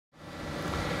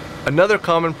Another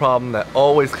common problem that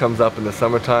always comes up in the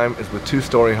summertime is with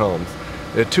two-story homes.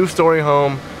 In a two-story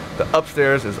home, the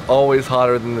upstairs is always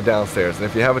hotter than the downstairs. And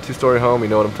if you have a two-story home, you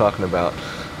know what I'm talking about.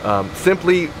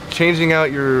 Simply changing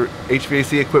out your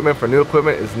HVAC equipment for new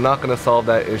equipment is not going to solve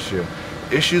that issue.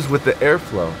 Issues with the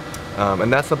airflow,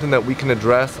 and that's something that we can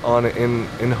address on an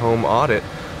in-home audit.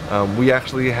 We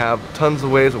actually have tons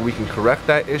of ways that we can correct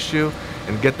that issue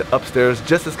and get the upstairs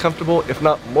just as comfortable, if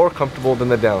not more comfortable than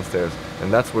the downstairs.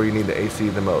 And that's where you need the AC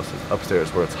the most, is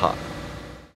upstairs where it's hot.